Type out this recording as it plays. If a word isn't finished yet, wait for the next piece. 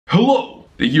Hello!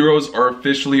 The Euros are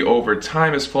officially over.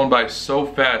 Time has flown by so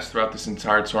fast throughout this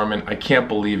entire tournament. I can't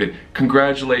believe it.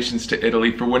 Congratulations to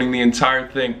Italy for winning the entire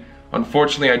thing.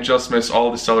 Unfortunately, I just missed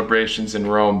all the celebrations in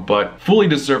Rome, but fully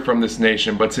deserved from this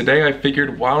nation. But today I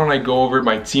figured, why don't I go over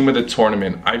my team of the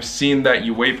tournament? I've seen that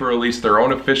UEFA released their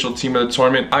own official team of the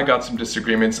tournament. I got some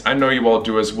disagreements. I know you all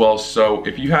do as well, so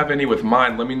if you have any with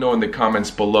mine, let me know in the comments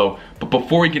below. But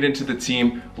before we get into the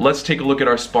team, let's take a look at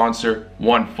our sponsor,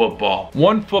 OneFootball.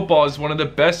 OneFootball is one of the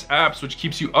best apps which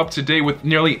keeps you up to date with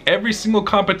nearly every single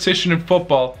competition in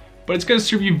football, but it's going to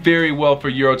serve you very well for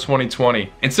Euro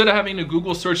 2020. Instead of having to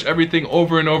Google search everything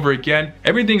over and over again,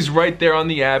 everything's right there on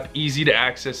the app, easy to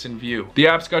access and view. The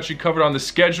app's got you covered on the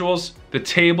schedules, the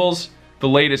tables, the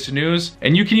latest news,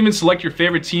 and you can even select your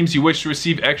favorite teams you wish to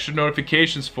receive extra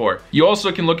notifications for. You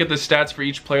also can look at the stats for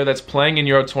each player that's playing in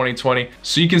Euro 2020,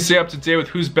 so you can stay up to date with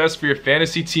who's best for your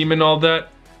fantasy team and all that.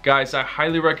 Guys, I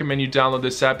highly recommend you download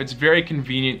this app. It's very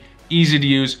convenient, easy to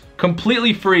use,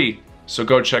 completely free, so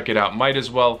go check it out. Might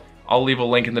as well. I'll leave a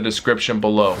link in the description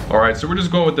below. Alright, so we're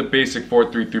just going with the basic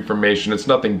 4-3-3 formation. It's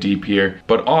nothing deep here.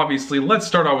 But obviously, let's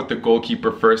start out with the goalkeeper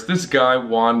first. This guy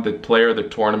won the player of the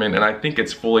tournament, and I think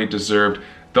it's fully deserved.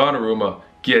 Donnarumma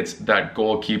gets that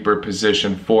goalkeeper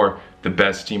position for the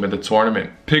best team of the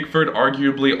tournament. Pickford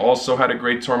arguably also had a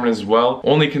great tournament as well,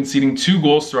 only conceding 2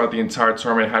 goals throughout the entire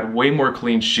tournament, had way more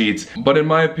clean sheets. But in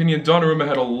my opinion, Donnarumma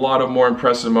had a lot of more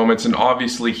impressive moments, and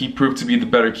obviously he proved to be the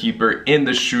better keeper in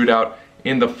the shootout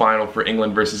in the final for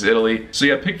England versus Italy. So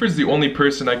yeah, Pickford's the only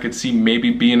person I could see maybe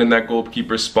being in that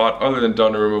goalkeeper spot other than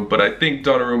Donnarumma, but I think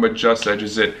Donnarumma just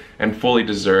edges it and fully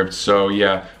deserved. So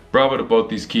yeah, bravo to both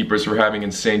these keepers for having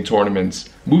insane tournaments.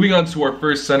 Moving on to our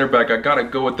first center back, I gotta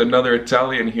go with another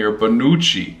Italian here,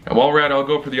 Bonucci. And while we're at it, I'll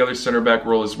go for the other center back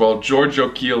role as well, Giorgio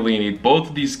Chiellini. Both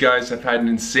of these guys have had an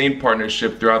insane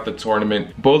partnership throughout the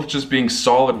tournament, both just being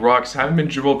solid rocks, haven't been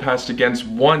dribbled past against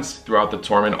once throughout the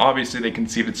tournament. Obviously they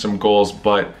conceded some goals,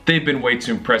 but they've been way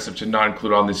too impressive to not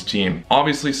include on this team.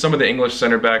 Obviously some of the English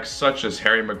center backs, such as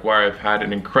Harry Maguire, have had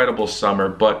an incredible summer,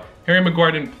 but Harry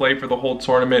Maguire didn't play for the whole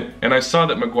tournament, and I saw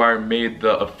that Maguire made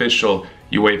the official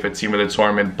UEFA team of the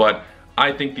tournament, but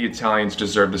I think the Italians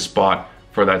deserve the spot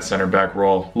for that center back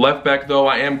role. Left back though,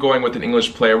 I am going with an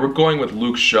English player. We're going with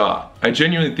Luke Shaw. I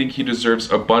genuinely think he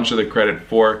deserves a bunch of the credit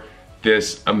for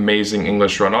this amazing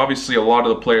English run. Obviously a lot of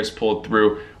the players pulled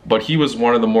through, but he was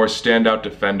one of the more standout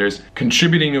defenders,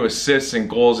 contributing to assists and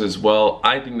goals as well.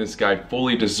 I think this guy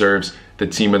fully deserves the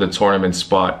team of the tournament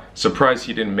spot. Surprised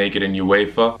he didn't make it in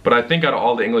UEFA, but I think out of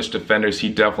all the English defenders, he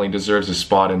definitely deserves a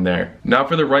spot in there. Now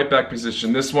for the right back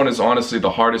position, this one is honestly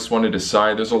the hardest one to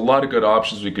decide. There's a lot of good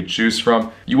options we could choose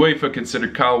from. UEFA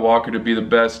considered Kyle Walker to be the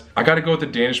best. I gotta go with the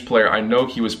Danish player. I know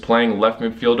he was playing left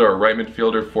midfielder or right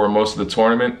midfielder for most of the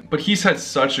tournament, but he's had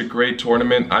such a great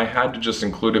tournament, I had to just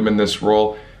include him in this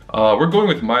role. We're going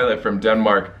with Mile from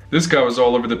Denmark. This guy was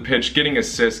all over the pitch, getting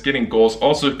assists, getting goals,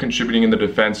 also contributing in the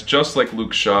defense, just like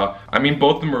Luke Shaw. I mean,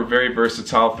 both of them were very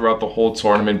versatile throughout the whole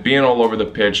tournament, being all over the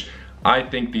pitch. I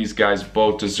think these guys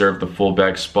both deserve the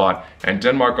fullback spot, and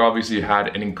Denmark obviously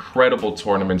had an incredible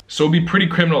tournament, so it'd be pretty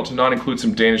criminal to not include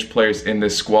some Danish players in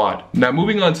this squad. Now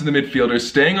moving on to the midfielders,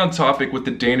 staying on topic with the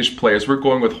Danish players, we're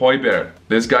going with Højbjerg.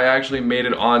 This guy actually made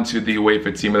it onto the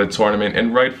UEFA team of the tournament,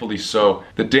 and rightfully so.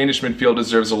 The Danish midfield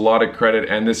deserves a lot of credit,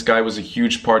 and this guy was a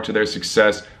huge part to their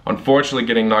success, unfortunately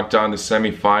getting knocked out in the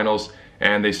semi-finals,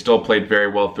 and they still played very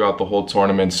well throughout the whole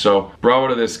tournament. So bravo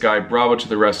to this guy, bravo to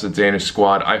the rest of the Danish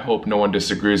squad. I hope no one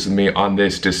disagrees with me on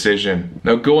this decision.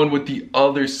 Now going with the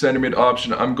other center mid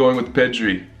option, I'm going with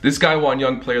Pedri. This guy won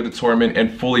Young Player of the Tournament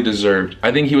and fully deserved.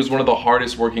 I think he was one of the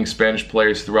hardest working Spanish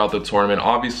players throughout the tournament.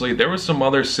 Obviously, there were some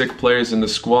other sick players in the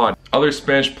squad. Other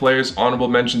Spanish players, honorable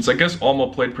mentions, I guess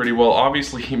Olmo played pretty well.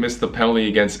 Obviously, he missed the penalty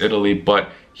against Italy, but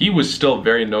he was still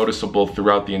very noticeable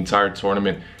throughout the entire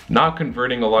tournament. Not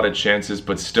converting a lot of chances,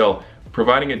 but still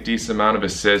providing a decent amount of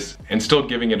assists and still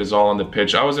giving it his all on the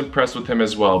pitch. I was impressed with him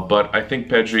as well, but I think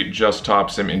Pedri just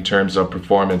tops him in terms of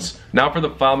performance. Now for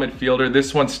the foul midfielder,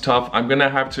 this one's tough. I'm gonna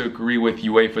have to agree with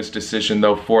UEFA's decision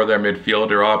though for their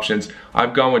midfielder options.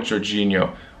 I've gone with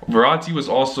Jorginho. Verratti was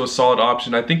also a solid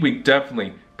option. I think we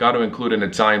definitely got to include an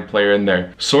Italian player in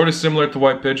there. Sort of similar to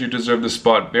why Pedri deserved the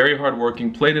spot. Very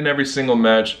hardworking, played in every single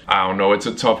match. I don't know, it's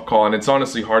a tough call, and it's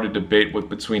honestly hard to debate with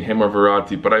between him or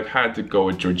Verratti, but I've had to go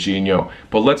with Jorginho.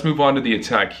 But let's move on to the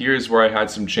attack. Here's where I had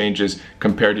some changes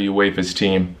compared to UEFA's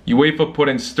team. UEFA put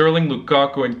in Sterling,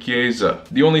 Lukaku, and Chiesa.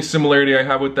 The only similarity I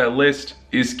have with that list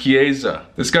is Chiesa.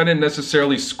 This guy didn't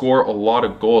necessarily score a lot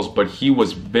of goals, but he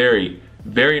was very,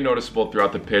 very noticeable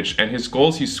throughout the pitch, and his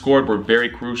goals he scored were very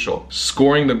crucial.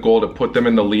 Scoring the goal to put them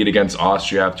in the lead against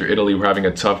Austria after Italy were having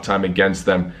a tough time against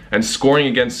them, and scoring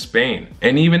against Spain.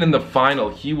 And even in the final,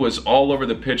 he was all over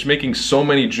the pitch, making so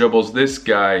many dribbles. This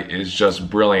guy is just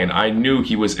brilliant. I knew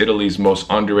he was Italy's most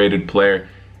underrated player,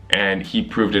 and he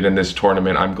proved it in this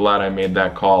tournament. I'm glad I made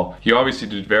that call. He obviously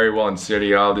did very well in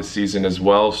Serie A this season as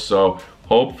well, so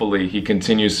hopefully he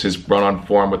continues his run on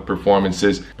form with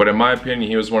performances. But in my opinion,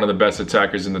 he was one of the best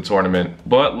attackers in the tournament.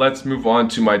 But let's move on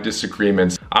to my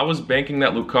disagreements. I was banking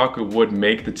that Lukaku would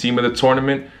make the team of the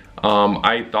tournament.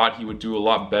 I thought he would do a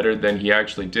lot better than he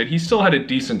actually did. He still had a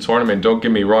decent tournament, don't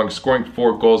get me wrong. Scoring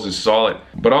 4 goals is solid.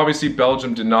 But obviously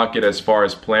Belgium did not get as far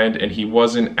as planned, and he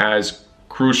wasn't as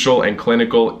crucial and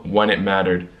clinical when it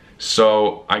mattered.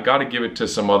 So I gotta give it to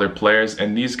some other players,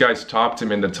 and these guys topped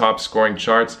him in the top scoring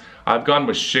charts. I've gone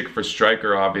with Schick for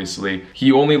striker, obviously.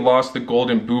 He only lost the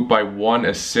Golden Boot by 1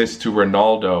 assist to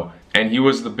Ronaldo, and he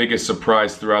was the biggest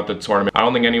surprise throughout the tournament. I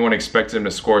don't think anyone expected him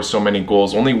to score so many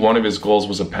goals. Only one of his goals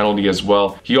was a penalty as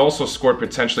well. He also scored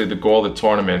potentially the goal of the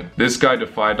tournament. This guy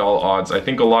defied all odds. I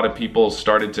think a lot of people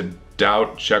started to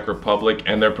doubt Czech Republic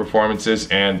and their performances,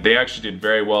 and they actually did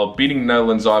very well, beating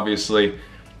Netherlands obviously.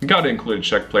 You gotta include a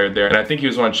Czech player there, and I think he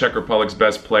was one of Czech Republic's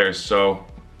best players, so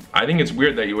I think it's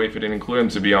weird that UEFA didn't include him,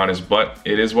 to be honest, but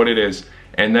it is what it is.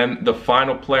 And then the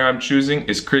final player I'm choosing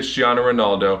is Cristiano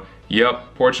Ronaldo.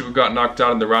 Yep, Portugal got knocked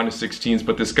out in the round of 16s,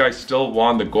 but this guy still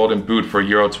won the Golden Boot for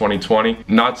Euro 2020.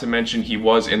 Not to mention he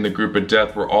was in the group of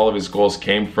death where all of his goals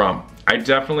came from. I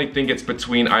definitely think it's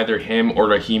between either him or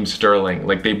Raheem Sterling.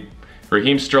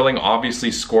 Raheem Sterling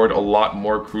obviously scored a lot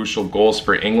more crucial goals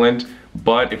for England,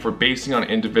 but if we're basing on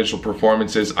individual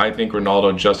performances, I think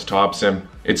Ronaldo just tops him.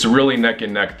 It's really neck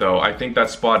and neck though. I think that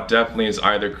spot definitely is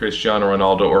either Cristiano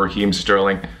Ronaldo or Raheem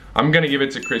Sterling. I'm gonna give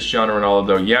it to Cristiano Ronaldo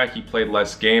though. Yeah, he played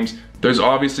less games. There's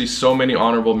obviously so many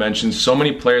honorable mentions. So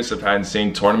many players have had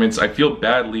insane tournaments. I feel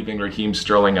bad leaving Raheem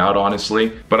Sterling out,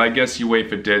 honestly. But I guess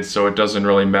UEFA did, so it doesn't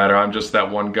really matter. I'm just that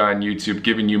one guy on YouTube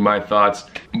giving you my thoughts.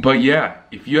 But yeah,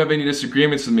 if you have any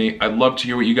disagreements with me, I'd love to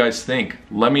hear what you guys think.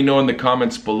 Let me know in the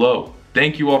comments below.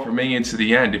 Thank you all for making it to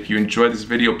the end. If you enjoyed this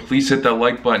video, please hit that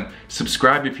like button.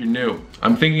 Subscribe if you're new.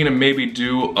 I'm thinking to maybe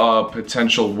do a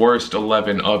potential worst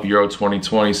 11 of Euro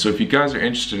 2020. So if you guys are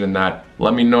interested in that,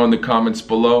 let me know in the comments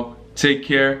below. Take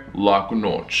care. La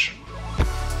noche.